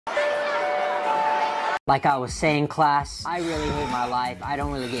Like I was saying, class, I really hate my life. I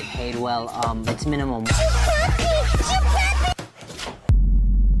don't really get paid well. It's minimum.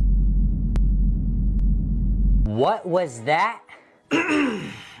 What was that?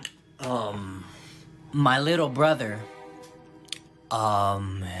 My little brother,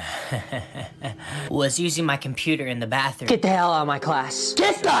 was using my computer in the bathroom. Get the hell out of my class.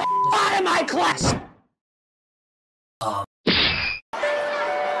 Get the out of my class!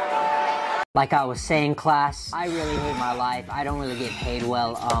 Like I was saying, class, I really hate my life. I don't really get paid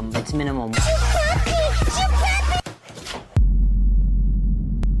well. It's minimum.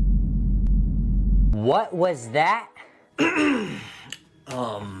 What was that?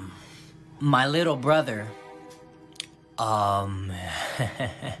 My little brother,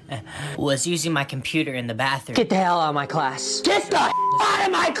 was using my computer in the bathroom. Get the hell out of my class. Get the out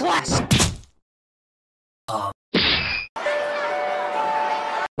of my class!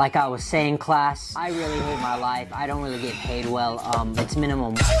 Like I was saying, class, I really hate my life. I don't really get paid well. It's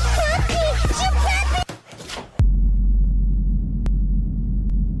minimum.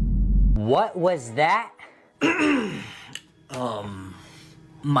 What was that?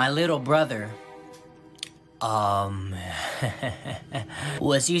 My little brother,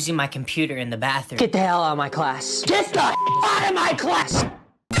 was using my computer in the bathroom. Get the hell out of my class. Get the out of my class!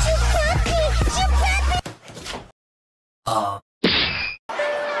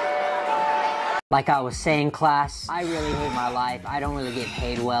 Like I was saying, class, I really hate my life. I don't really get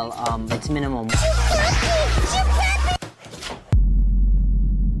paid well. It's minimum.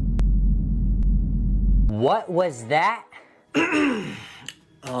 What was that?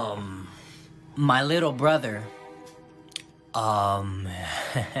 My little brother,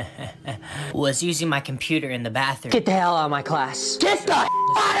 was using my computer in the bathroom. Get the hell out of my class. Get the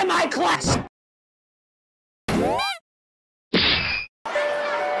out of my class!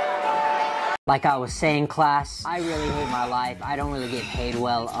 Like I was saying, class, I really hate my life. I don't really get paid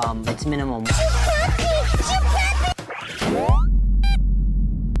well. It's minimum.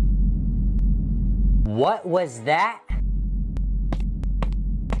 What was that?